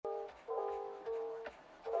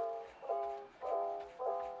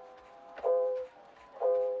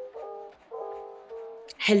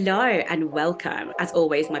Hello and welcome, as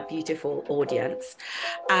always, my beautiful audience.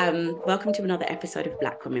 Welcome to another episode of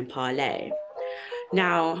Black Women Parlay.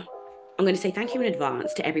 Now, I'm going to say thank you in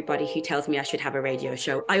advance to everybody who tells me I should have a radio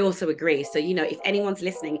show. I also agree. So, if anyone's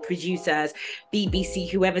listening, producers, BBC,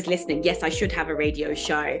 whoever's listening, yes, I should have a radio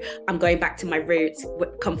show. I'm going back to my roots.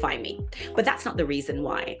 Come find me. But that's not the reason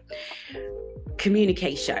why.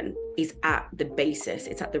 Communication is at the basis,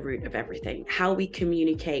 it's at the root of everything. How we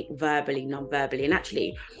communicate verbally, non-verbally. And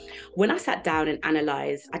actually, when I sat down and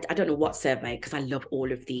analyzed, I don't know what survey, because I love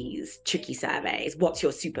all of these tricky surveys. What's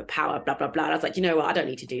your superpower? Blah, blah, blah. And I was like, you know what? I don't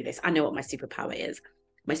need to do this. I know what my superpower is.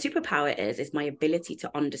 My superpower is my ability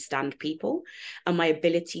to understand people and my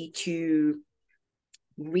ability to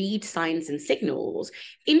read signs and signals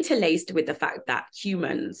interlaced with the fact that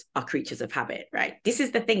humans are creatures of habit, right? This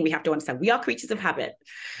is the thing we have to understand. We are creatures of habit.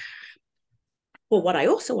 But what I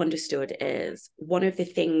also understood is one of the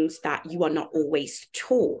things that you are not always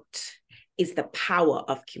taught is the power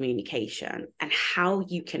of communication and how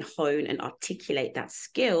you can hone and articulate that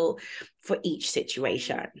skill for each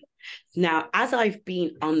situation. Now, as I've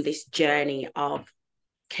been on this journey of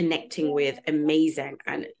connecting with amazing,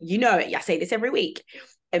 and I say this every week,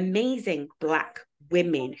 amazing Black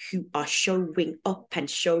women who are showing up and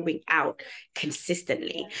showing out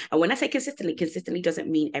consistently. And when I say consistently doesn't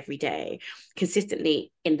mean every day.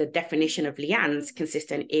 Consistently, in the definition of Leanne's,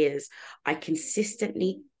 consistent is I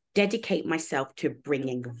consistently dedicate myself to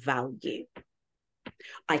bringing value.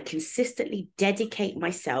 I consistently dedicate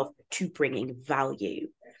myself to bringing value.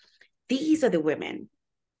 These are the women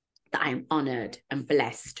that I'm honored and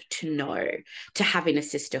blessed to know, to have in a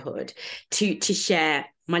sisterhood, to share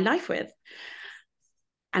my life with.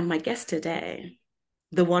 And my guest today,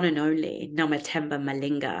 the one and only Nomathemba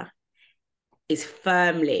Malinga, is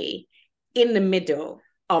firmly in the middle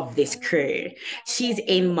of this crew. She's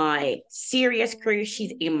in my serious crew.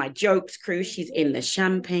 She's in my jokes crew. She's in the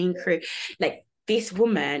champagne crew. Like, this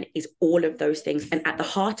woman is all of those things. And at the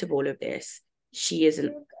heart of all of this, she is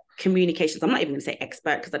an communications. I'm not even going to say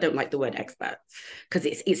expert because I don't like the word expert because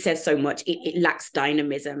it says so much. It lacks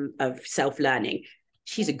dynamism of self-learning.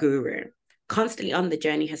 She's a guru, constantly on the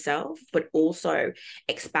journey herself, but also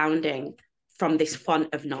expounding from this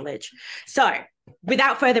font of knowledge. So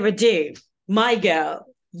without further ado, my girl,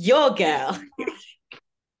 your girl.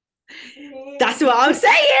 That's what I'm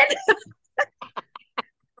saying.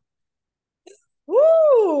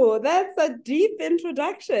 Ooh, that's a deep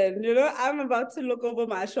introduction. I'm about to look over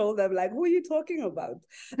my shoulder. I'm like, who are you talking about?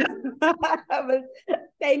 But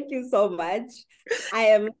thank you so much. I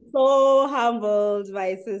am so humbled,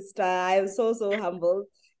 my sister. I am so, so humbled.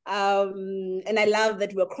 And I love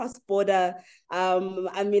that we're cross-border.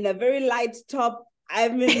 I'm in a very light top.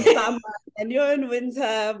 I'm in summer and you're in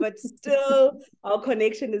winter, but still our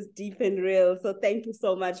connection is deep and real. So thank you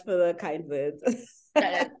so much for the kind words.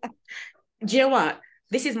 Do you know what?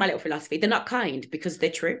 This is my little philosophy. They're not kind because they're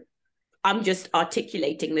true. I'm just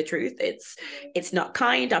articulating the truth. It's not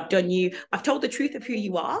kind. I've told the truth of who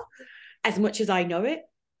you are as much as I know it.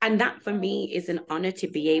 And that for me is an honor to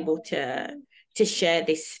be able to share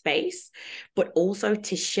this space, but also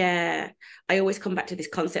to share. I always come back to this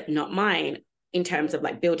concept, not mine, in terms of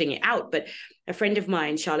like building it out. But a friend of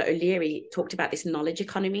mine, Charlotte O'Leary, talked about this knowledge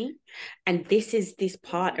economy. And this is this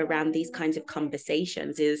part around these kinds of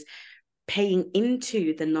conversations is paying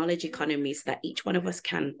into the knowledge economy so that each one of us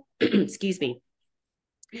can, excuse me,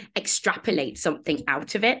 extrapolate something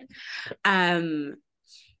out of it. And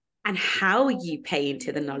how you pay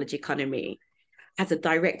into the knowledge economy has a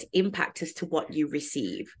direct impact as to what you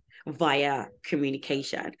receive via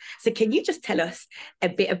communication. So can you just tell us a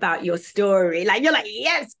bit about your story? Like, you're like,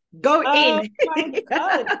 yes, go in. My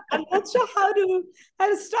God. I'm not sure how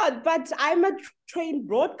to start, but I'm a trained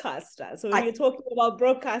broadcaster. So when you're talking about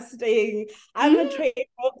broadcasting, I'm a trained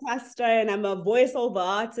broadcaster and I'm a voiceover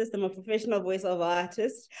artist. I'm a professional voiceover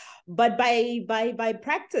artist. But by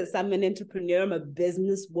practice, I'm an entrepreneur. I'm a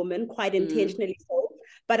businesswoman, quite intentionally so.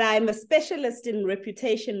 But I'm a specialist in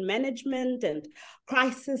reputation management and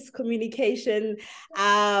crisis communication,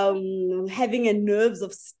 having a nerves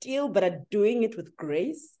of steel, but are doing it with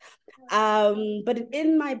grace. But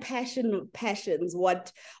in my passions,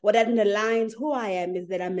 what underlines who I am is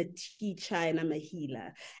that I'm a teacher and I'm a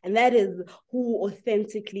healer. And that is who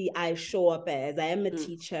authentically I show up as. I am a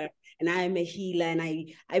teacher and I am a healer, and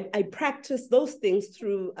I practice those things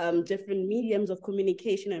through different mediums of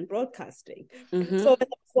communication and broadcasting. So as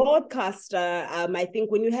a broadcaster, I think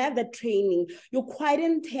when you have that training, you're quite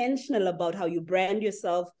intentional about how you brand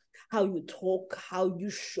yourself, how you talk, how you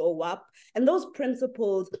show up. And those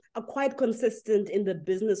principles are quite consistent in the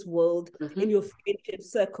business world, in your friendship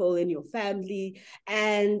circle, in your family,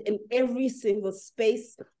 and in every single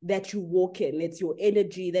space that you walk in. It's your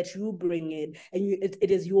energy that you bring in, and it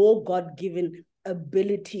is your God-given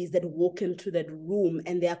abilities that walk into that room,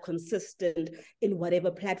 and they are consistent in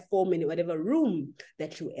whatever platform, in whatever room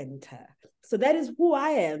that you enter. So that is who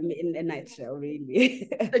I am in a nutshell, really.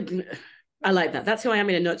 I like that. That's who I am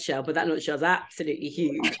in a nutshell, but that nutshell is absolutely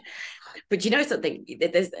huge. But you know something?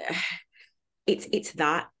 It's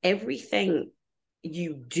that everything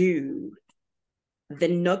you do, the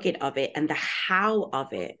nugget of it and the how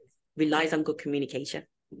of it relies on good communication.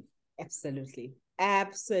 Absolutely.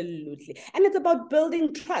 Absolutely. And it's about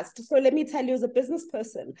building trust. So let me tell you, as a business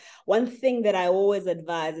person, one thing that I always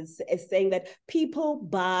advise is saying that people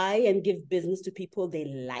buy and give business to people they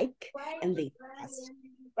like and they trust.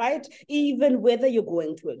 Right? Even whether you're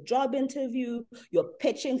going to a job interview, you're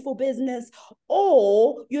pitching for business,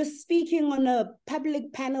 or you're speaking on a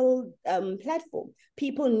public panel platform,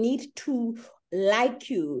 people need to like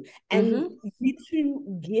you, and you need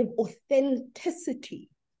to give authenticity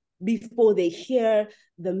before they hear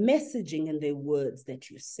the messaging and the words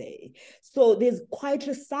that you say. So there's quite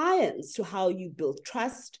a science to how you build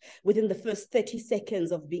trust within the first 30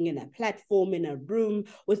 seconds of being in a platform, in a room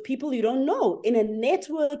with people you don't know, in a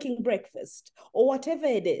networking breakfast or whatever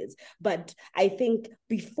it is. But I think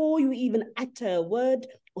before you even utter a word,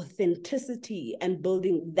 authenticity and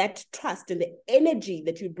building that trust and the energy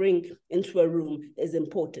that you bring into a room is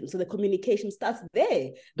important. So the communication starts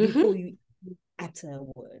there before you utter a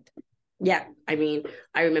word. Yeah, I mean,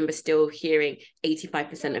 I remember still hearing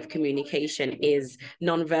 85% of communication is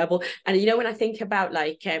nonverbal. And you know, when I think about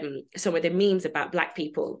like some of the memes about Black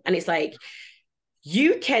people, and it's like,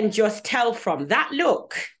 you can just tell from that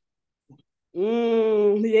look.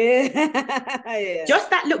 Yeah.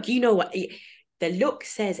 Just that look, you know what? The look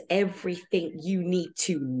says everything you need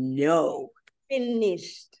to know.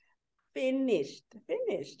 Finished.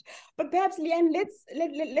 But perhaps, Leanne,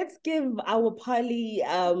 let's give our poly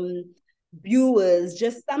viewers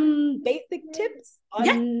just some basic tips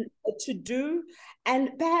on what to do, and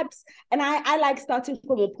perhaps, and I like starting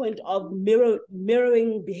from a point of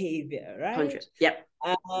mirroring behavior, right? 100. Yep.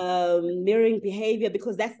 Mirroring behavior,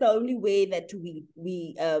 because that's the only way that we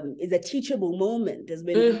is a teachable moment, is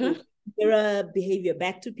when you mirror behavior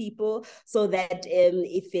back to people, so that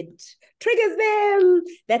if it triggers them,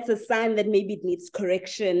 that's a sign that maybe it needs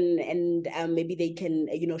correction, and maybe they can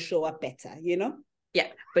show up better. Yeah,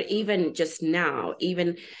 but even just now,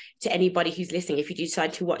 even to anybody who's listening, if you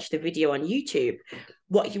decide to watch the video on YouTube,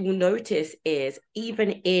 what you will notice is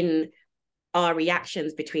even in our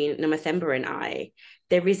reactions between Nomathemba and I,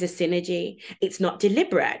 there is a synergy. It's not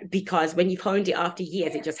deliberate, because when you've honed it after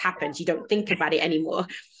years, it just happens. You don't think about it anymore.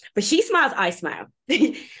 But she smiles, I smile.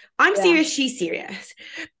 I'm serious, she's serious.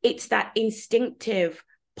 It's that instinctive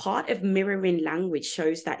part of mirroring language,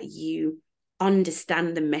 shows that you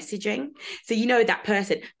understand the messaging. So you know that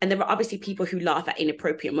person, and there are obviously people who laugh at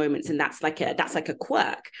inappropriate moments, and that's like a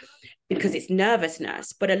quirk because it's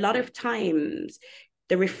nervousness. But a lot of times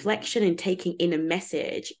the reflection and taking in a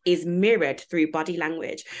message is mirrored through body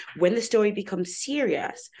language. When the story becomes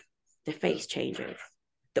serious, the face changes,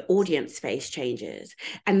 the audience face changes.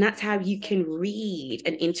 And that's how you can read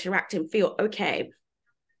and interact and feel, okay,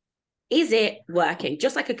 is it working?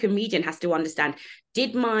 Just like a comedian has to understand,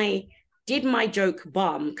 did my joke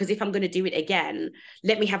bomb? Because if I'm going to do it again,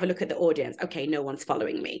 let me have a look at the audience. Okay, no one's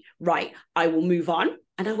following me. Right, I will move on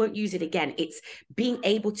and I won't use it again. It's being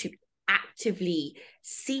able to actively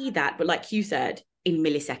see that, but like you said, in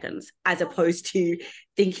milliseconds, as opposed to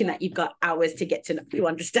thinking that you've got hours to get to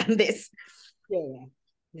understand this.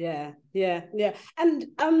 Yeah.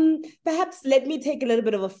 And perhaps let me take a little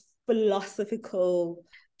bit of a philosophical,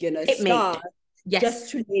 start. Yes. Just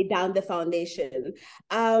to lay down the foundation.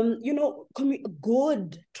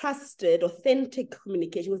 Good, trusted, authentic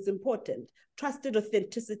communication was important. Trusted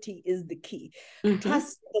authenticity is the key.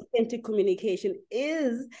 Trusted, authentic communication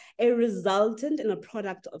is a resultant and a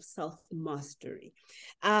product of self-mastery.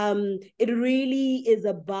 It really is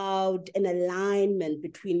about an alignment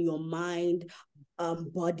between your mind,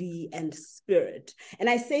 body, and spirit. And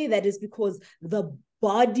I say that is because the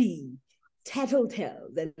body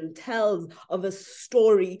tattletales and tells of a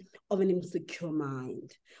story of an insecure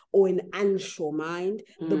mind or an unsure mind.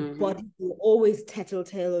 The body will always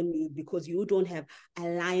tattletale on you because you don't have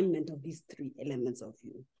alignment of these three elements of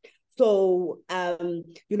you. So,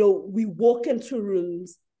 we walk into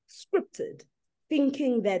rooms scripted,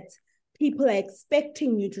 thinking that people are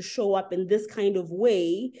expecting you to show up in this kind of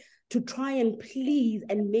way to try and please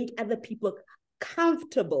and make other people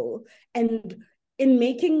comfortable. And in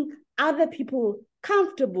making other people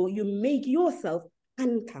comfortable, you make yourself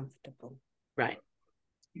uncomfortable.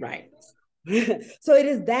 Right. So it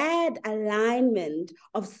is that alignment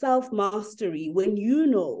of self-mastery when you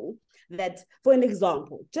know that, for an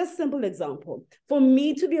example, just simple example, for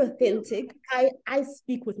me to be authentic, I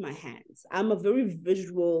speak with my hands. I'm a very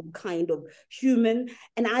visual kind of human,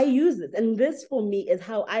 and I use it. And this for me is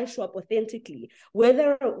how I show up authentically,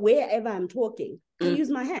 wherever I'm talking, I use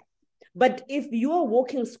my hands. But if you're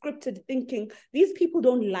walking scripted thinking, these people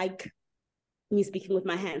don't like me speaking with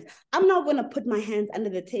my hands, I'm not going to put my hands under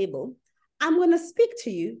the table. I'm going to speak to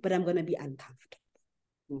you, but I'm going to be uncomfortable.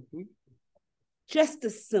 Mm-hmm. Just a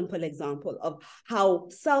simple example of how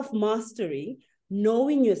self-mastery,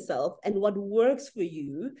 knowing yourself and what works for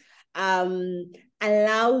you,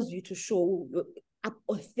 allows you to show up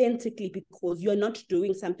authentically, because you're not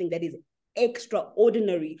doing something that is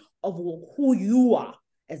extraordinary of who you are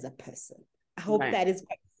as a person. I hope that is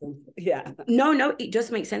quite simple. Yeah. No, it does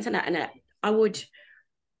make sense. And I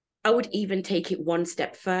would even take it one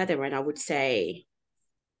step further, and I would say,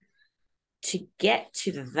 to get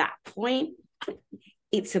to that point,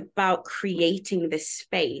 it's about creating this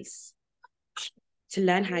space to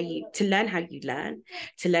learn how you learn,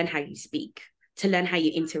 to learn how you speak, to learn how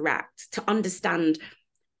you interact, to understand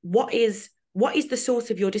what is the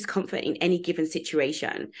source of your discomfort in any given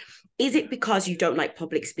situation. Is it because you don't like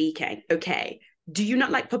public speaking? Okay. Do you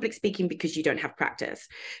not like public speaking because you don't have practice?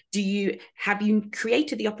 Have you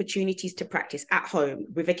created the opportunities to practice at home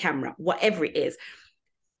with a camera, whatever it is?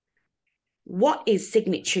 What is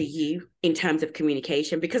signature you in terms of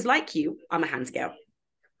communication? Because like you, I'm a hands girl.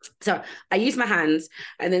 So I use my hands,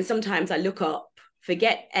 and then sometimes I look up,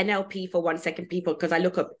 forget NLP for 1 second, people, because I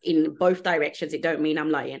look up in both directions. It don't mean I'm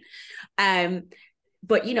lying.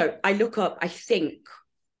 But, I look up, I think.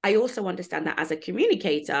 I also understand that as a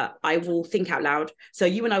communicator, I will think out loud. So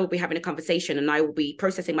you and I will be having a conversation, and I will be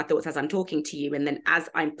processing my thoughts as I'm talking to you. And then as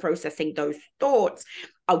I'm processing those thoughts,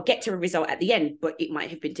 I'll get to a result at the end, but it might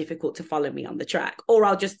have been difficult to follow me on the track. Or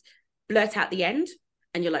I'll just blurt out the end,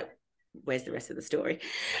 and you're like, where's the rest of the story?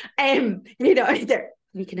 Can you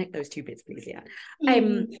connect those two bits, please,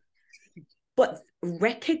 Leanne? But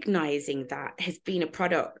recognizing that has been a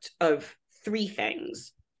product of three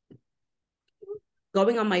things.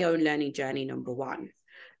 Going on my own learning journey, number one,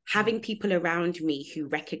 having people around me who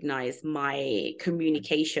recognize my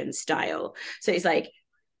communication style. So it's like,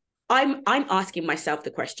 I'm asking myself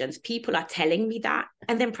the questions. People are telling me that,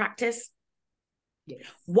 and then practice. Yes.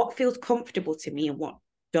 What feels comfortable to me and what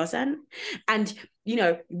doesn't. And,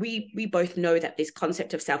 we both know that this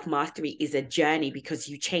concept of self-mastery is a journey, because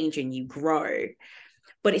you change and you grow.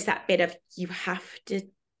 But it's that bit of, you have to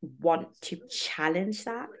want to challenge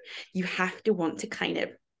that. You have to want to kind of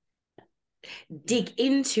dig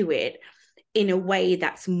into it in a way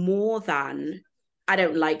that's more than, I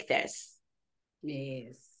don't like this.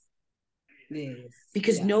 Yes.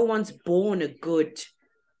 Because no one's born a good,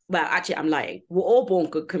 well, actually, I'm lying. We're all born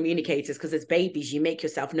good communicators, because as babies, you make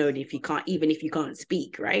yourself known even if you can't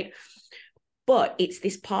speak, right? But it's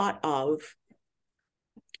this part of,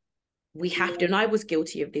 we have to, and I was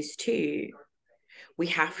guilty of this too, we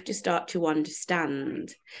have to start to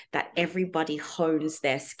understand that everybody hones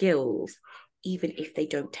their skills, even if they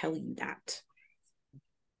don't tell you that.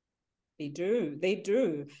 They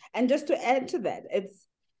do. And just to add to that, it's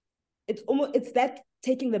that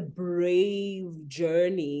taking the brave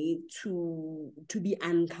journey to be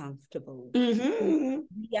uncomfortable. Mm-hmm.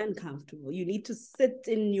 Be uncomfortable. You need to sit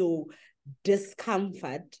in your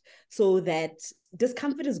discomfort, so that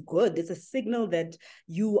discomfort is good. It's a signal that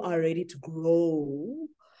you are ready to grow,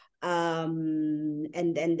 and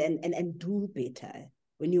do better.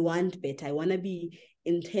 When you want better, I want to be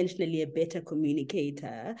intentionally a better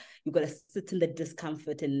communicator. You got to sit in the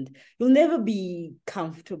discomfort, and you'll never be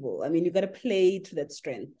comfortable. I mean, you got to play to that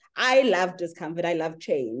strength. I love discomfort. I love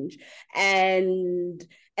change, and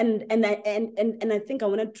I think I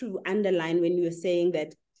wanted to underline when you were saying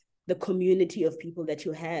that the community of people that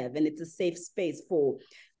you have, and it's a safe space for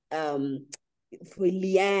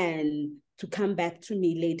Leanne to come back to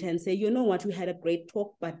me later and say, you know what, we had a great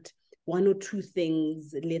talk, but one or two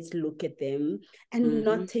things, let's look at them, and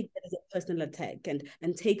not take that as a personal attack,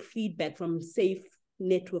 and take feedback from a safe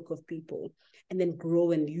network of people, and then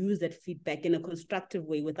grow and use that feedback in a constructive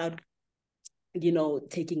way without,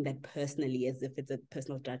 taking that personally as if it's a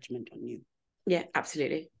personal judgment on you. Yeah,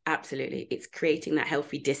 absolutely. It's creating that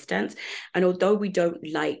healthy distance. And although we don't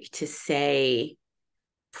like to say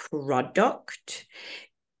product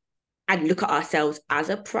and look at ourselves as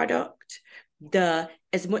a product,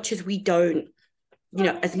 as much as we don't,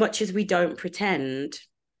 as much as we don't pretend.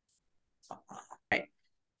 Right.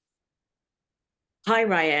 Hi,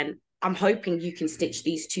 Ryan. I'm hoping you can stitch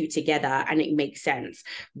these two together and it makes sense.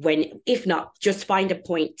 If not, just find a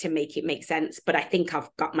point to make it make sense. But I think I've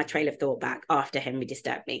got my trail of thought back after Henry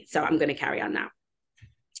disturbed me. So I'm going to carry on now.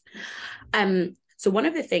 So one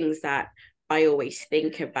of the things that I always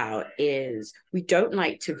think about is we don't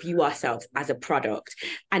like to view ourselves as a product.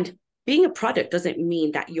 And being a product doesn't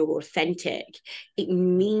mean that you're authentic. It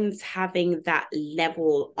means having that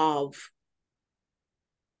level of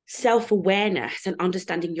self-awareness and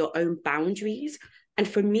understanding your own boundaries. And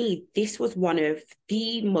for me, this was one of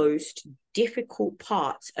the most difficult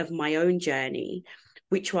parts of my own journey,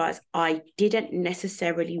 which was I'm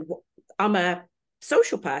a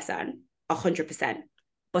social person, 100%,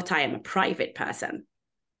 but I am a private person.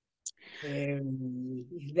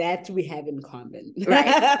 That we have in common.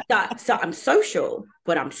 Right. So I'm social,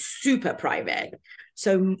 but I'm super private.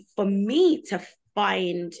 So for me to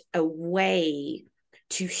find a way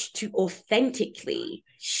to authentically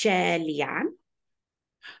share Leanne,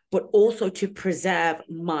 but also to preserve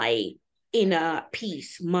my inner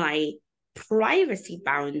peace, my privacy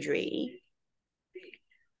boundary,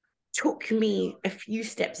 took me a few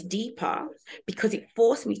steps deeper because it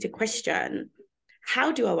forced me to question,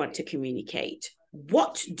 how do I want to communicate?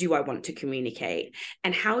 What do I want to communicate?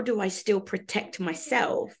 And how do I still protect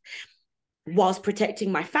myself whilst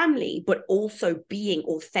protecting my family, but also being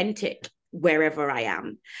authentic wherever I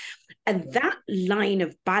am? And that line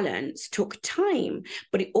of balance took time,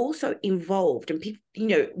 but it also involved, and people,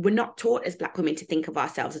 we're not taught as Black women to think of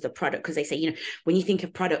ourselves as a product, because they say, when you think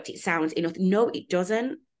of product, it sounds enough. No, it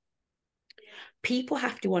doesn't. People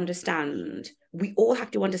have to understand, we all have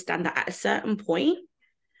to understand that at a certain point,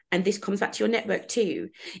 and this comes back to your network too,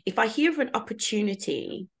 if I hear of an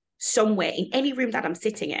opportunity somewhere in any room that I'm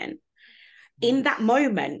sitting in that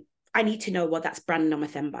moment, I need to know, well, that's brand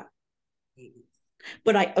Nomathemba.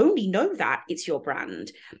 But I only know that it's your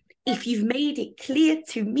brand if you've made it clear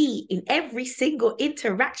to me in every single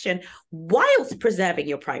interaction, whilst preserving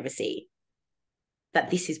your privacy, that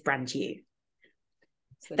this is brand you.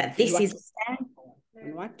 So that this is stand for,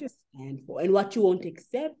 and what to stand for, and what you won't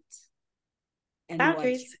accept, and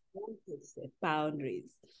boundaries. What you won't accept,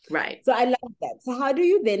 boundaries. Right. So I love that. So how do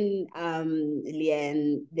you then,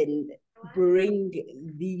 Leanne, then bring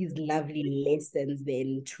these lovely lessons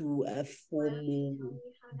then to a formal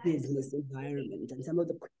business environment and some of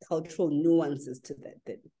the cultural nuances to that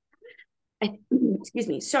then? Excuse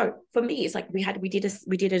me. So for me, it's like we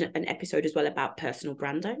did an episode as well about personal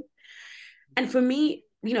branding. And for me,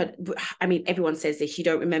 everyone says this,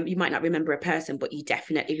 you might not remember a person, but you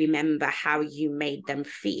definitely remember how you made them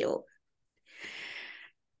feel.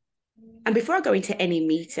 And before I go into any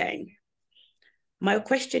meeting, my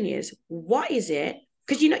question is, what is it?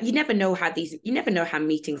 Because you never know how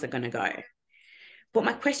meetings are going to go. But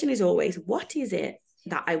my question is always, what is it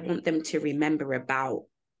that I want them to remember about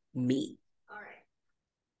me?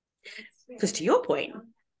 Because to your point,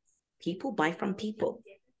 people buy from people.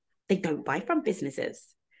 They don't buy from businesses.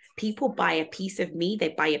 People buy a piece of me, they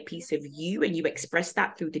buy a piece of you, and you express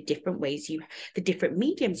that through the different ways the different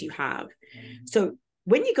mediums you have. So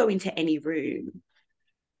when you go into any room,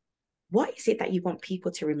 what is it that you want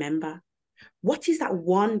people to remember? What is that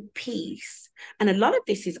one piece? And a lot of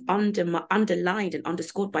this is underlined and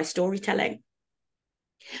underscored by storytelling,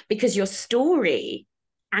 because your story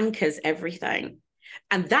anchors everything.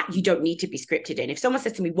 And that you don't need to be scripted in. If someone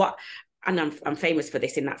says to me, what, and I'm famous for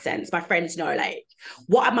this in that sense, my friends know, like,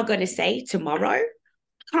 what am I going to say tomorrow? I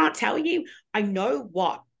can't tell you. I know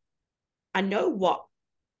how I'm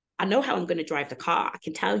going to drive the car. I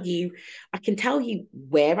can tell you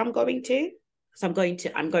where I'm going to. So I'm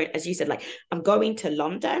going, as you said, like, I'm going to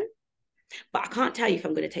London, but I can't tell you if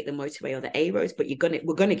I'm going to take the motorway or the A roads, but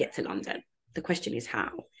we're going to get to London. The question is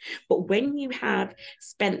how. But when you have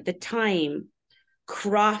spent the time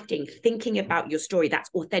crafting, thinking about your story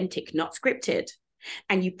that's authentic, not scripted,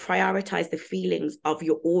 and you prioritize the feelings of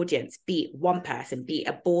your audience, be it one person, be it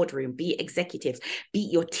a boardroom, be it executives, be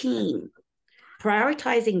it your team,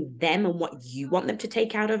 prioritizing them and what you want them to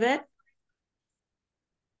take out of it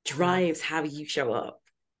drives how you show up.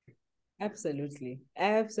 Absolutely.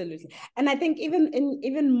 And I think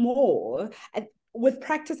even more with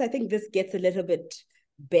practice, I think this gets a little bit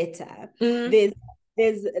better.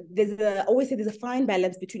 There's a fine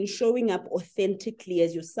balance between showing up authentically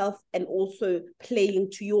as yourself and also playing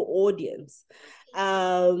to your audience.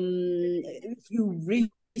 If you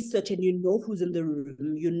research and you know who's in the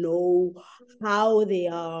room, you know how they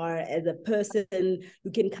are as a person,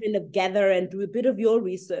 you can kind of gather and do a bit of your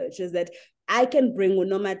research, is that I can bring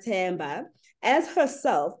Nomathemba as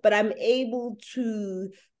herself, but I'm able to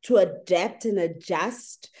adapt and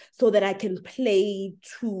adjust so that I can play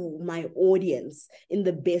to my audience in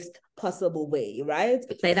the best possible way, right?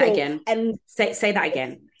 Say that again. And say that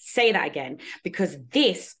again. Say that again. Because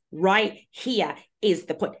this right here is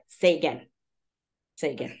the point. Say again.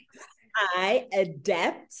 Say again. I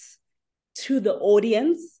adapt to the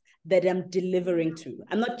audience that I'm delivering to.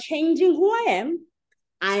 I'm not changing who I am.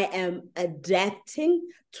 I am adapting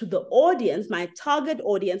to the audience, my target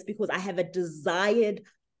audience, because I have a desired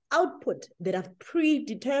output that I've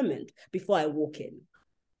predetermined before I walk in.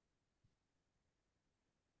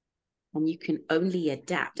 And you can only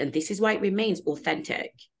adapt. And this is why it remains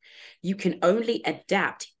authentic. You can only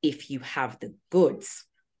adapt if you have the goods,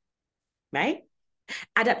 right?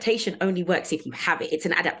 Adaptation only works if you have it. It's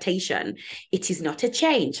an adaptation. It is not a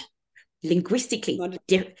change. Linguistically,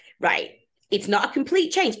 right? It's not a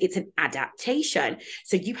complete change. It's an adaptation.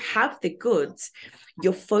 So you have the goods.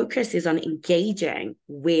 Your focus is on engaging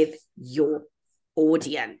with your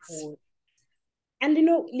audience. And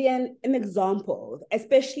Leanne, an example,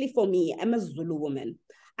 especially for me, I'm a Zulu woman.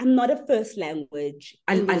 I'm not a first language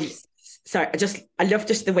English. I love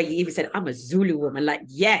just the way you even said, I'm a Zulu woman. Like,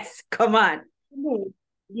 yes, come on.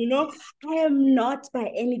 I am not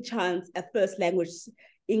by any chance a first language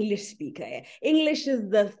English speaker. English is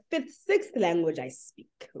the fifth, sixth language I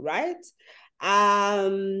speak, right?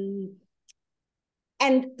 And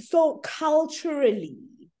so culturally,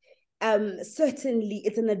 certainly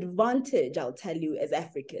it's an advantage, I'll tell you, as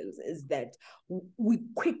Africans, is that we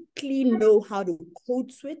quickly know how to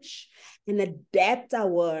code switch and adapt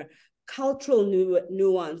our cultural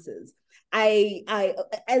nuances.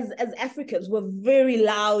 As Africans, we're very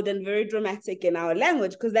loud and very dramatic in our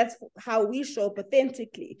language because that's how we show up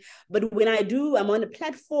authentically. But when I'm on a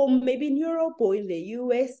platform, maybe in Europe or in the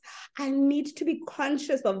US, I need to be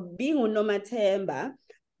conscious of being on Nomathemba,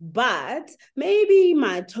 but maybe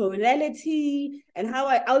my tonality and how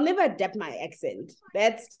I'll never adapt my accent.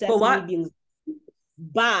 That's me being,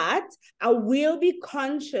 but I will be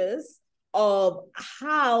conscious of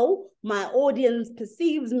how my audience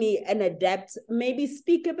perceives me and adapt, maybe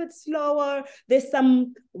speak a bit slower. There's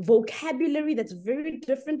some vocabulary that's very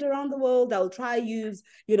different around the world. I'll try use,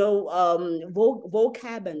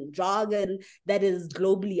 vocab and jargon that is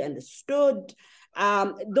globally understood.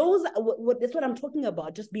 That's what I'm talking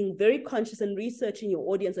about, just being very conscious and researching your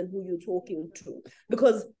audience and who you're talking to.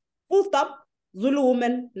 Because full stop, Zulu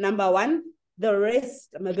woman, number one. The rest,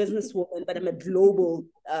 I'm a businesswoman, but I'm a global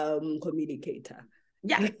communicator.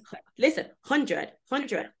 Yeah, listen, 100.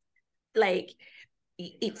 Like,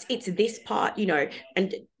 it's this part,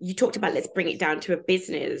 and you talked about, let's bring it down to a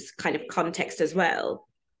business kind of context as well.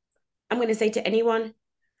 I'm going to say to anyone,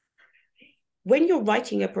 when you're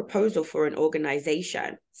writing a proposal for an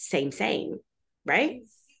organization, same, right?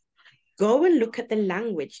 Go and look at the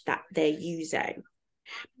language that they're using.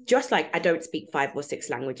 Just like I don't speak 5 or 6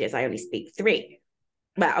 languages, I only speak 3.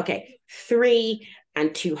 Well, okay, 3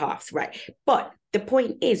 and 2 halves, right? But the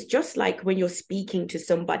point is, just like when you're speaking to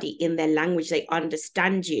somebody in their language, they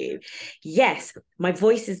understand you. Yes, my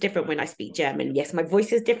voice is different when I speak German. Yes, my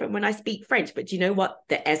voice is different when I speak French. But you know what?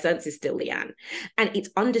 The essence is still Leanne. And it's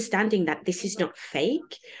understanding that this is not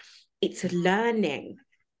fake. It's learning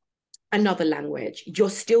another language. You're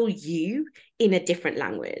still you in a different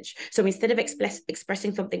language. So instead of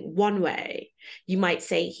expressing something one way, you might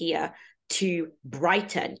say here to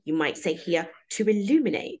brighten, you might say here to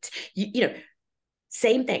illuminate.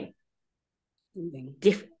 Same thing.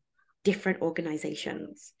 Different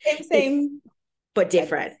organizations. Same. But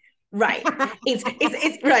different. Right. It's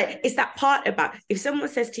right. It's that part about, if someone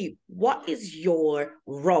says to you, what is your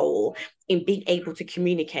role in being able to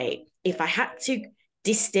communicate? If I had to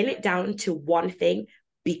distill it down to one thing,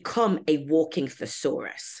 become a walking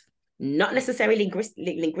thesaurus. Not necessarily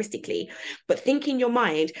linguistically, but think in your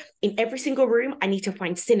mind, in every single room, I need to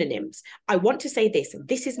find synonyms. I want to say this.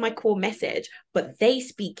 This is my core message, but they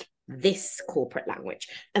speak this corporate language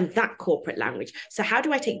and that corporate language. So how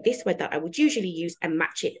do I take this word that I would usually use and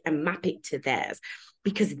match it and map it to theirs?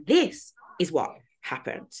 Because this is what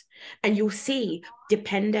happens. And you'll see,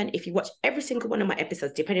 dependent, if you watch every single one of my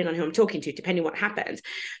episodes, depending on who I'm talking to, depending on what happens,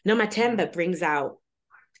 Nomathemba brings out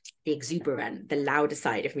the exuberant, the louder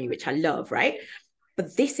side of me, which I love, right?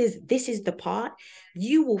 But this is the part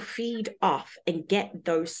you will feed off and get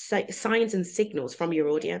those signs and signals from your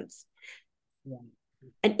audience. Yeah.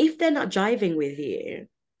 And if they're not jiving with you,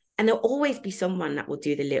 and there'll always be someone that will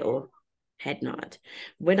do the little head nod.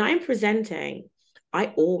 When I'm presenting,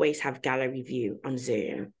 I always have gallery view on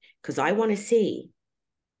Zoom because I want to see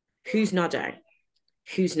who's nodding,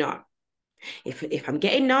 who's not. If I'm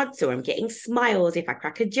getting nods or I'm getting smiles, if I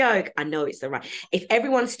crack a joke, I know it's the right. If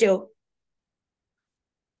everyone's still,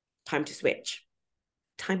 time to switch.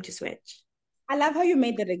 Time to switch. I love how you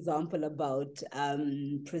made that example about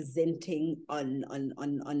presenting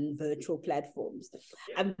on virtual platforms.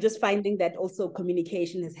 I'm just finding that also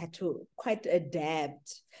communication has had to quite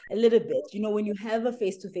adapt a little bit. You know, when you have a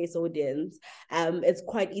face-to-face audience, it's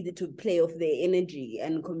quite easy to play off their energy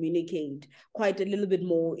and communicate quite a little bit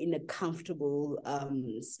more in a comfortable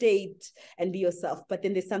state and be yourself. But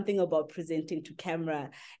then there's something about presenting to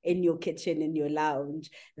camera in your kitchen, in your lounge,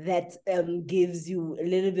 that gives you a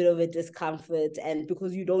little bit of a discomfort, and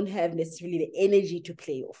because you don't have necessarily the energy to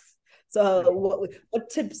play off. So what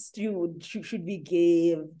tips should we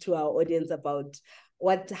give to our audience about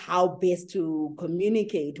how best to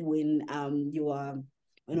communicate when you are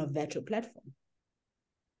on a virtual platform?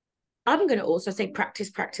 I'm going to also say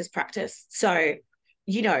practice, practice, practice. So,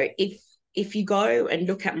 you know, if you go and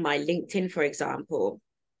look at my LinkedIn, for example,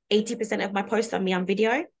 80% of my posts are me on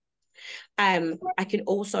video. I can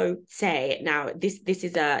also say now this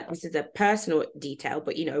is a personal detail,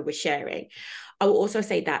 but you know, we're sharing. I will also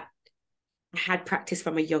say that I had practice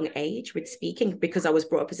from a young age with speaking because I was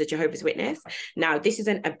brought up as a Jehovah's Witness. Now, this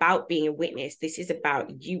isn't about being a witness. This is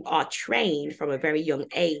about you are trained from a very young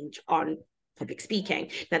age on public speaking.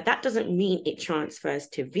 Now, that doesn't mean it transfers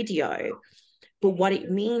to video. But what it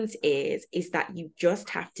means is that you just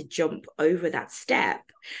have to jump over that step.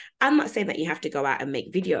 I'm not saying that you have to go out and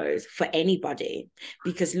make videos for anybody,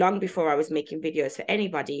 because long before I was making videos for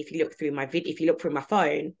anybody, if you look through my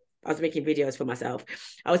phone, I was making videos for myself.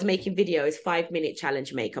 I was making videos, 5-minute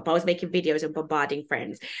challenge makeup. I was making videos and bombarding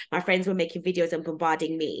friends. My friends were making videos and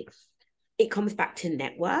bombarding me. It comes back to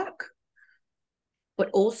network. But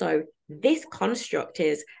also this construct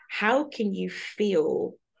is, how can you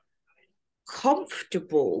feel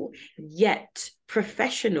comfortable yet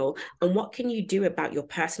professional, and what can you do about your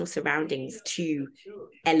personal surroundings to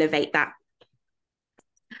elevate that?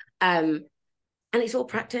 And it's all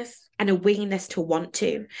practice and a willingness to want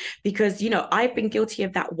to, because you know, I've been guilty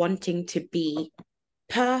of that, wanting to be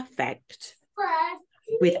perfect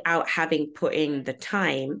without having put in the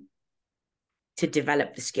time to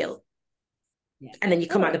develop the skill. And then you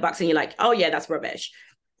come out the box and you're like, oh yeah, that's rubbish.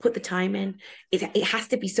 Put the time in. It has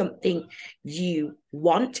to be something you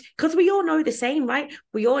want, because we all know the same, right?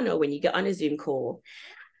 We all know when you get on a Zoom call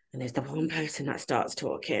and there's the one person that starts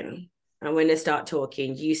talking, and when they start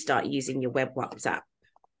talking, you start using your web WhatsApp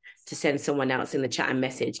to send someone else in the chat a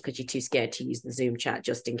message because you're too scared to use the Zoom chat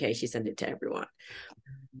just in case you send it to everyone.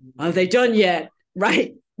 Are they done yet?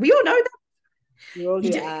 Right? We all know that. Roll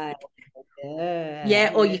your eye.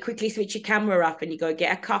 Yeah, or you quickly switch your camera off and you go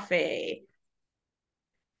get a coffee.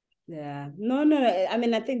 Yeah, no. I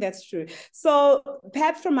mean, I think that's true. So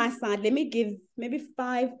perhaps from my side, let me give maybe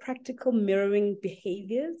 5 practical mirroring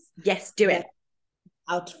behaviors. Yes, do it.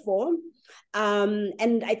 Out for.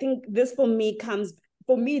 And I think this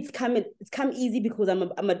it's come easy because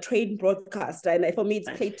I'm a trained broadcaster, and for me it's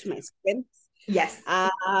played to my strengths. Yes.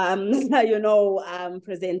 You know,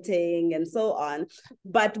 presenting and so on.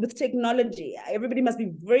 But with technology, everybody must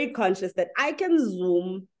be very conscious that I can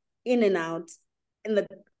zoom in and out,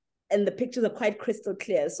 and the pictures are quite crystal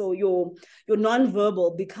clear. So your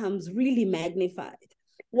nonverbal becomes really magnified.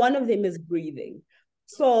 One of them is breathing.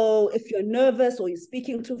 So if you're nervous or you're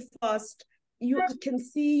speaking too fast, you can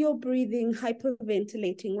see your breathing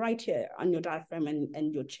hyperventilating right here on your diaphragm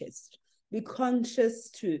and your chest. Be conscious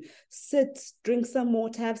to sit, drink some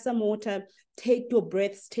water, have some water, take your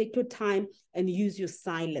breaths, take your time, and use your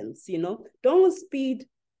silence. You know, don't speed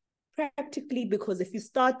practically, because if you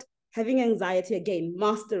start having anxiety, again,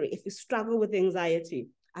 mastery. If you struggle with anxiety,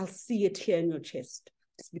 I'll see it here in your chest.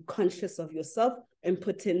 Just be conscious of yourself and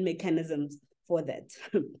put in mechanisms for that.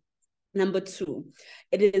 Number 2,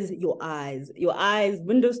 it is your eyes. Your eyes,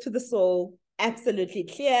 windows to the soul, absolutely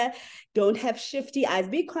clear. Don't have shifty eyes.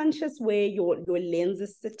 Be conscious where your lens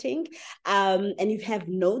is sitting. And you have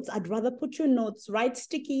notes. I'd rather put your notes right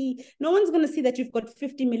sticky. No one's going to see that you've got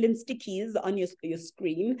 50 million stickies on your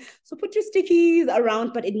screen. So put your stickies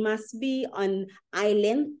around, but it must be on eye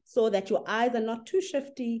length so that your eyes are not too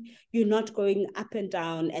shifty. You're not going up and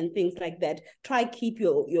down and things like that. Try keep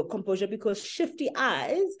your composure, because shifty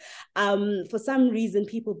eyes, for some reason,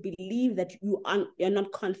 people believe that you're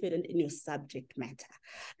not confident in your subject matter.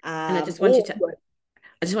 And I just wanted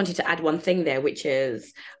to add one thing there, which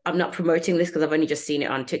is, I'm not promoting this because I've only just seen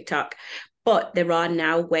it on TikTok, but there are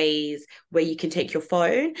now ways where you can take your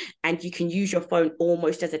phone and you can use your phone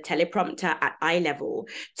almost as a teleprompter at eye level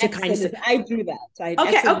to kind of. I do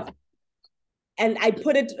that. And I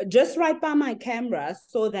put it just right by my camera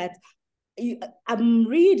so that I'm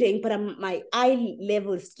reading, but my eye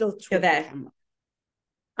level is still towards the camera.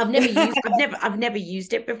 I've never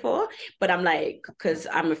used it before, but I'm like, because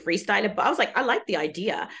I'm a freestyler, but I was like, I like the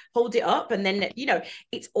idea. Hold it up, and then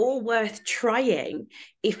it's all worth trying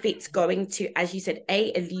if it's going to, as you said,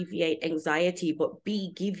 A, alleviate anxiety, but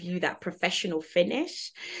B, give you that professional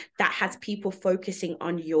finish that has people focusing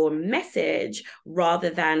on your message rather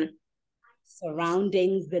than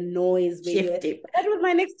surroundings, the noise. Shifting. That was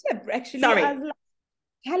my next tip, actually. Sorry. I was like,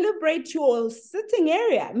 calibrate your sitting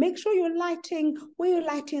area. Make sure your lighting, where your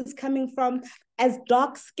lighting is coming from. As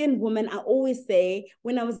dark-skinned women, I always say,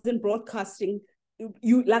 when I was in broadcasting,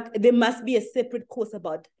 there must be a separate course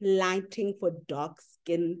about lighting for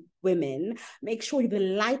dark-skinned women. Make sure the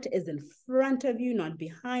light is in front of you, not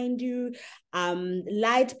behind you.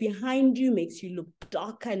 Light behind you makes you look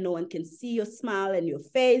darker. No one can see your smile and your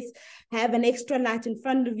face. Have an extra light in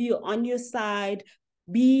front of you, on your side.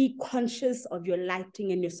 Be conscious of your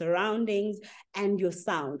lighting and your surroundings and your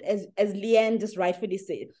sound. As Leanne just rightfully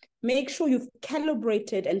said, make sure you've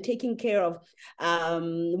calibrated and taken care of.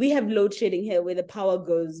 We have load shedding here where the power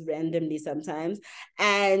goes randomly sometimes,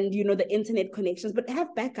 and the internet connections, but have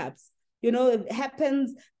backups. If it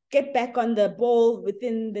happens, get back on the ball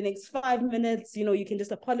within the next 5 minutes. You can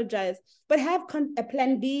just apologize, but have a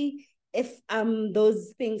plan B if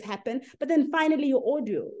those things happen. But then finally, your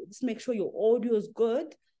audio, just make sure your audio is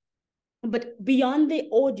good. But beyond the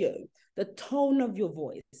audio, the tone of your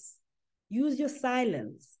voice, use your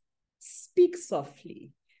silence, speak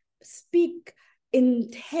softly, speak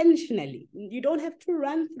intentionally. You don't have to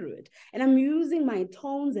run through it. And I'm using my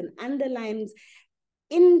tones and underlines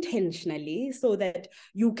intentionally so that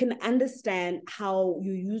you can understand how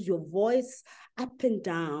you use your voice up and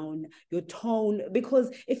down, your tone, because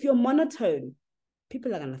if you're monotone,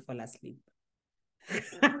 people are going to fall asleep.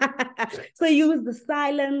 So use the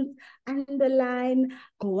silence, underline,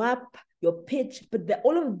 go up, your pitch, but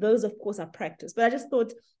all of those, of course, are practice. But I just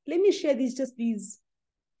thought, let me share these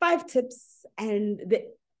 5 tips, and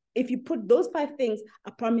if you put those 5 things,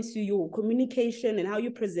 I promise you, your communication and how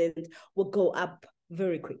you present will go up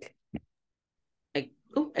very quickly.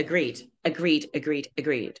 Agreed.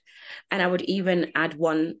 And I would even add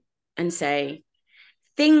one and say,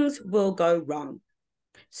 things will go wrong.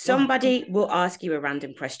 Somebody will ask you a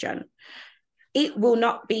random question. It will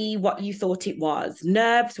not be what you thought it was.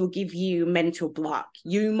 Nerves will give you mental block.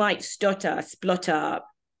 You might stutter, splutter,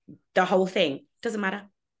 the whole thing. Doesn't matter.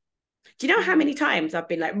 Do you know how many times I've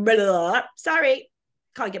been like, sorry,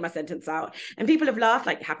 can't get my sentence out. And people have laughed,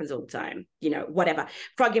 like it happens all the time, whatever.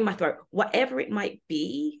 Frog in my throat, whatever it might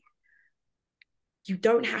be. You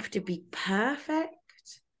don't have to be perfect.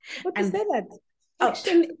 What to say that?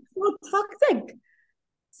 Action is so toxic.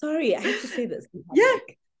 Sorry, I have to say this. Yeah.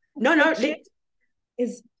 No.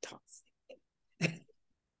 Is toxic.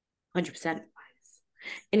 100%.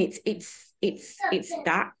 And it's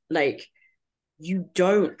that, like, you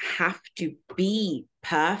don't have to be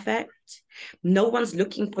perfect. No one's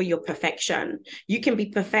looking for your perfection. You can be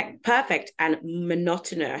perfect and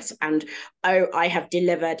monotonous and, I have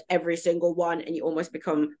delivered every single one, and you almost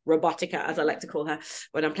become robotica, as I like to call her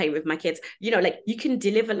when I'm playing with my kids. Like, you can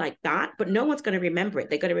deliver like that, but no one's going to remember it.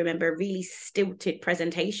 They're going to remember a really stilted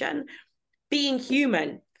presentation. Being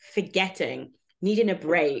human, forgetting, needing a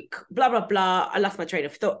break, blah, blah, blah. I lost my train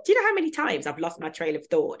of thought. Do you know how many times I've lost my train of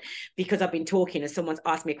thought because I've been talking and someone's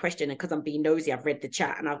asked me a question, and because I'm being nosy, I've read the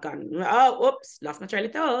chat and I've gone, oh, whoops, lost my train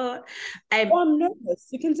of thought. I'm nervous.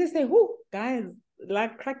 You can just say, oh, guys,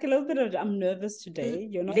 like crack a little bit of, I'm nervous today.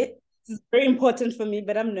 It's very important for me,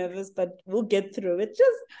 but I'm nervous, but we'll get through it.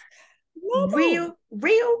 Just normal.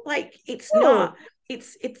 Real, like it's not.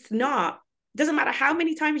 Doesn't matter how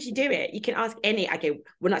many times you do it. You can ask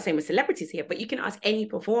we're not saying we're celebrities here, but you can ask any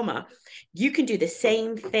performer. You can do the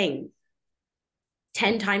same thing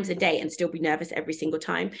 10 times a day and still be nervous every single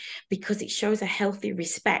time, because it shows a healthy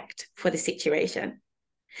respect for the situation.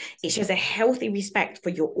 It shows a healthy respect for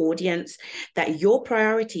your audience, that your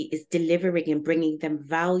priority is delivering and bringing them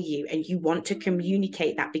value, and you want to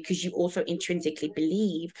communicate that because you also intrinsically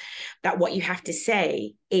believe that what you have to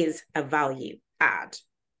say is a value add.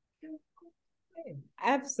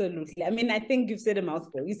 Absolutely. I mean, I think you've said a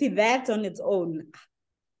mouthful. You see, that on its own,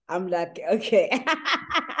 I'm like, okay,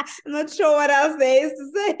 I'm not sure what else there is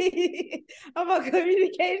to say about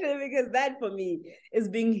communication, because that for me is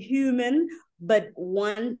being human, but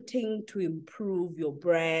wanting to improve your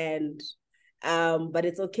brand. But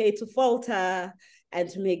it's okay to falter and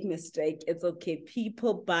to make mistake. It's okay.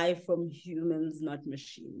 People buy from humans, not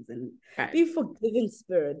machines, and be forgiving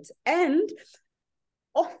spirit, and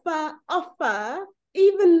offer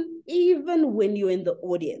even when you're in the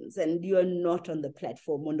audience and you're not on the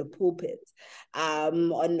platform, on the pulpit, on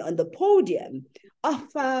the podium,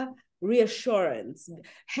 offer reassurance.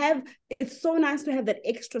 It's so nice to have that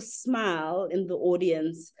extra smile in the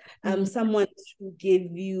audience, someone to give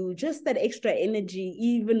you just that extra energy,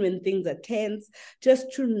 even when things are tense,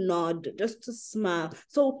 just to nod, just to smile.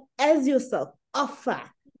 So as yourself, offer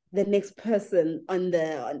the next person on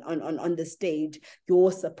the stage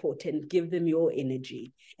your support and give them your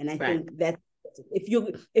energy. And I think that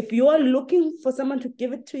if you're looking for someone to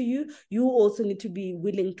give it to you, you also need to be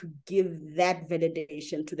willing to give that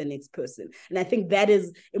validation to the next person. And I think that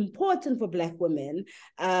is important for Black women,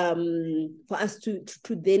 for us to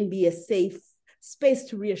then be a safe space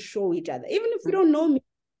to reassure each other, even if we don't know me.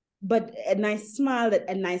 But a nice smile,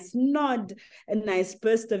 a nice nod, a nice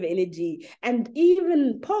burst of energy, and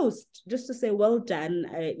even post just to say, well done,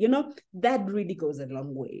 that really goes a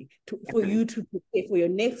long way for you to prepare for your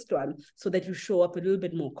next one so that you show up a little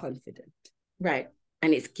bit more confident. Right.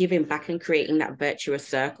 And it's giving back and creating that virtuous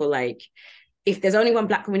circle. Like, if there's only one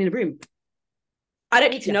Black woman in the room, I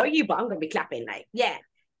don't need to know you, but I'm going to be clapping. Like, yeah.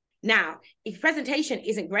 Now, if presentation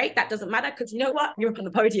isn't great, that doesn't matter, because you know what? You're up on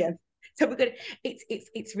the podium. So we're good.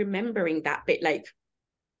 It's remembering that bit, like,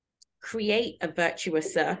 create a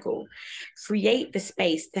virtuous circle, create the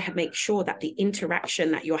space to make sure that the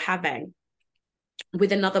interaction that you're having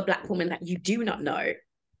with another Black woman that you do not know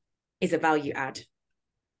is a value add.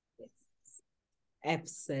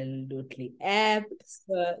 Absolutely.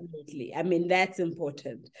 I mean, that's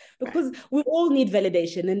important, because we all need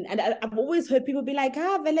validation. And I've always heard people be like,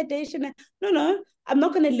 validation. No, I'm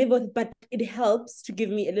not going to live with it, but it helps to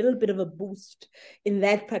give me a little bit of a boost in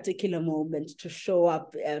that particular moment to show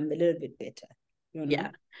up a little bit better.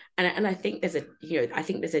 Yeah. And I think there's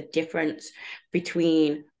a difference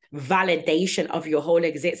between validation of your whole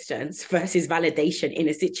existence versus validation in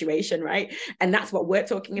a situation, right? And that's what we're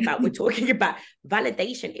talking about. We're talking about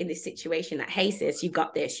validation in this situation, that, hey sis, you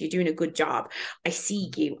got this, you're doing a good job, I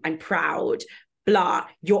see you, I'm proud, blah,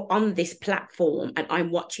 you're on this platform and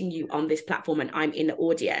I'm watching you on this platform and I'm in the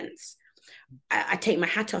audience. I take my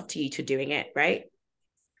hat off to you to doing it, right?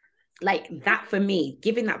 Like, that for me,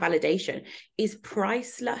 giving that validation is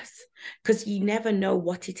priceless, because you never know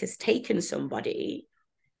what it has taken somebody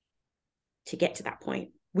to get to that point.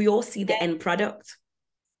 We all see the end product.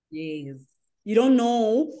 Yes. You don't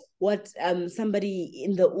know what somebody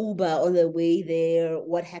in the Uber on the way there,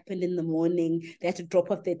 what happened in the morning. They had to drop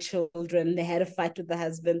off their children. They had a fight with the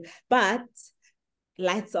husband. But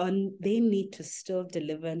lights on, they need to still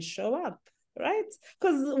deliver and show up, right?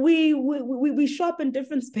 Because we shop in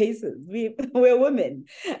different spaces. We're women.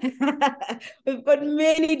 We've got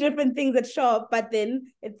many different things that show up. But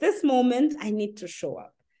then at this moment, I need to show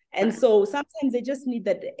up. And so sometimes they just need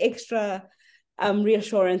that extra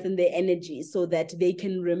reassurance and their energy so that they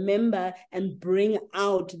can remember and bring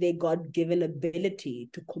out their God-given ability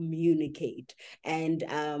to communicate and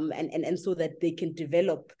so that they can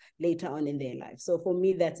develop later on in their life. So for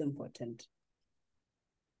me, that's important.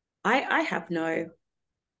 I have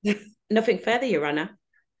nothing further, Your Honor.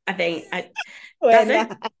 I think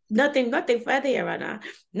that's it. Nothing further, Your Honor.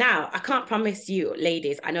 Now, I can't promise you,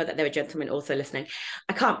 ladies, I know that there are gentlemen also listening.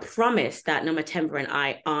 I can't promise that Nomathemba and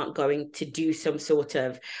I aren't going to do some sort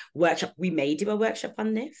of workshop. We may do a workshop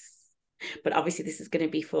on this, but obviously this is going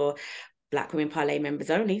to be for Black Women Parlay members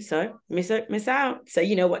only. So miss out. So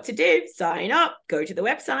you know what to do. Sign up, go to the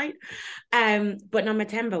website. But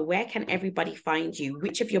Nomathemba, where can everybody find you?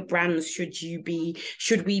 Which of your brands should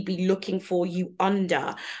we be looking for you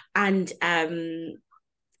under? And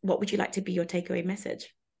what would you like to be your takeaway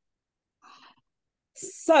message?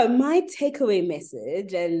 So my takeaway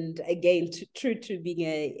message, and again, true to being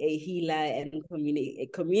a healer and a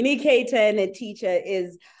communicator and a teacher,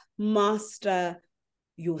 is master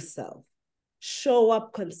yourself. Show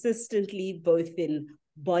up consistently, both in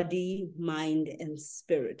body, mind, and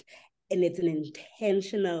spirit. And it's an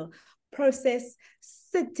intentional process.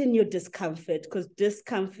 Sit in your discomfort, because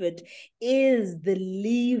discomfort is the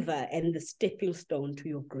lever and the stepping stone to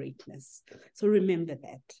your greatness. So remember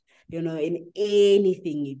that, in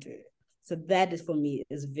anything you do. So that is, for me,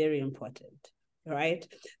 is very important. Right.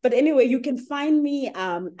 But anyway, you can find me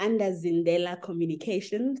under Zindela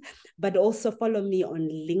Communications, but also follow me on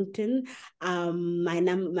LinkedIn. My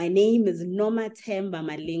name is Nomathemba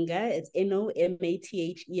Malinga. It's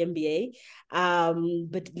Nomathemba.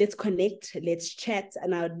 But let's connect, let's chat,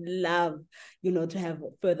 and I would love, to have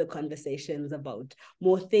further conversations about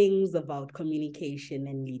more things about communication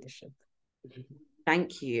and leadership.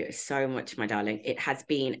 Thank you so much, my darling. It has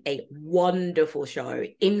been a wonderful show,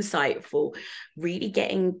 insightful, really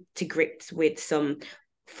getting to grips with some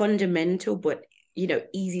fundamental but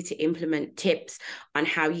easy to implement tips on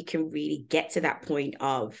how you can really get to that point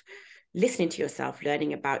of listening to yourself,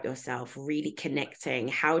 learning about yourself, really connecting.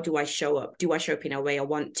 How do I show up? Do I show up in a way I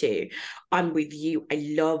want to? I'm with you. I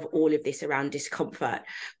love all of this around discomfort.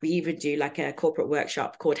 We even do like a corporate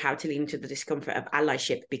workshop called How to Lean into the Discomfort of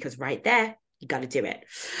Allyship, because right there, you got to do it.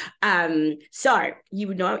 So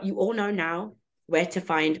you all know now where to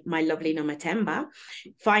find my lovely Nomathemba.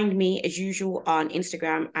 Find me as usual on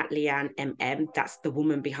Instagram at Leanne MM. That's the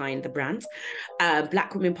woman behind the brand.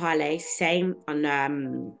 Black Women Parlay, same on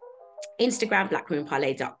Instagram,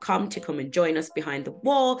 blackwomenparlay.com, to come and join us behind the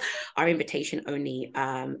wall, our invitation only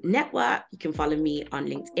network. You can follow me on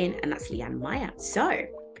LinkedIn, and that's Leanne Maya. So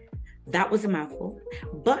that was a mouthful,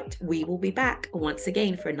 but we will be back once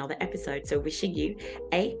again for another episode. So wishing you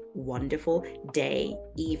a wonderful day,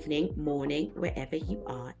 evening, morning, wherever you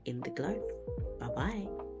are in the globe.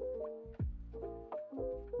 Bye-bye.